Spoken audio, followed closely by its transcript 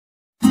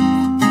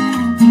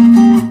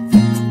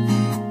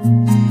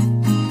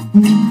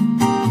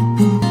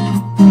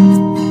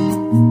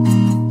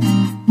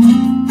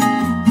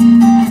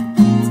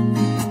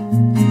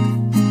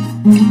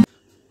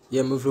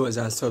viewers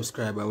and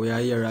subscribers, we are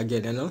here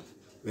again, you know.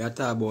 We are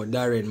talking about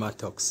Darren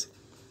Mattocks,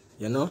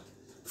 you know.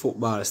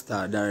 Football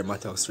star Darren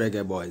Mattocks,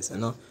 reggae boys, you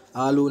know.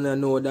 All who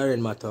don't know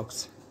Darren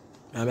Mattocks,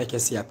 I make you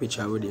see a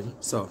picture with him.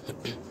 So,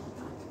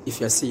 if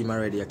you see him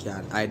already, you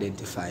can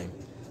identify him,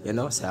 you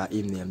know. So,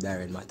 him name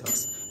Darren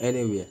Mattocks.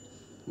 Anyway,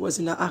 was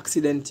in an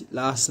accident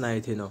last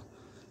night, you know.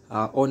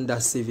 Under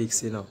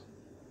Civics, you know.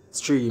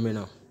 Stream, you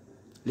know.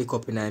 Lick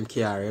up in him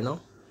car, you know.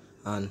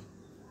 And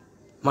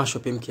mash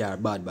up him car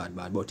bad.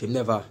 But him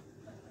never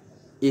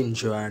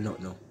injured or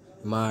nothing. No.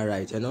 Him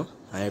alright, you know.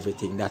 And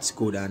everything. That's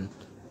good and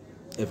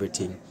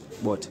everything.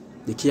 But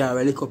the car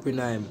we lick up in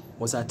him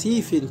was a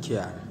thief in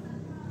car.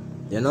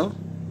 You know?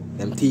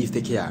 Them thief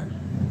the car.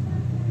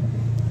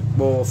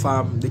 But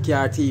from the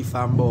car thief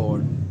from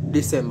board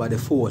December the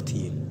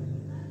 14th,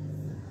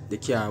 the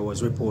car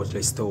was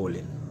reportedly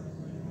stolen.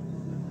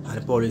 And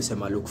the police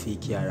them look for the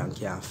car and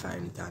can't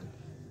find it. And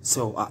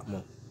so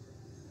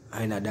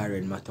I in a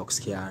Darren Mattocks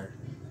car.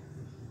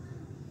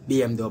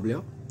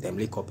 BMW, them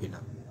lick up in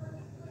him.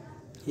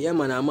 Yeah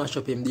man, I mash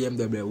up him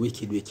BMW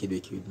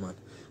wicked man.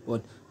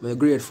 But I'm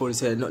grateful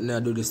say nothing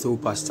to do the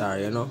superstar,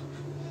 you know.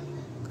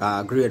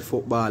 A great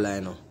footballer,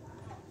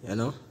 you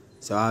know.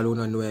 So all who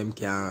don't know him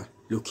can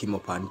look him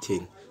up and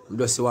thing. I'm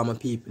just want my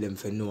people them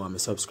for know and my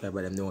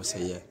subscriber them know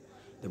say yeah.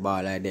 The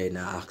baller there in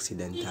an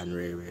accident and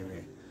rare.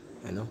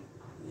 You know?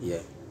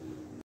 Yeah.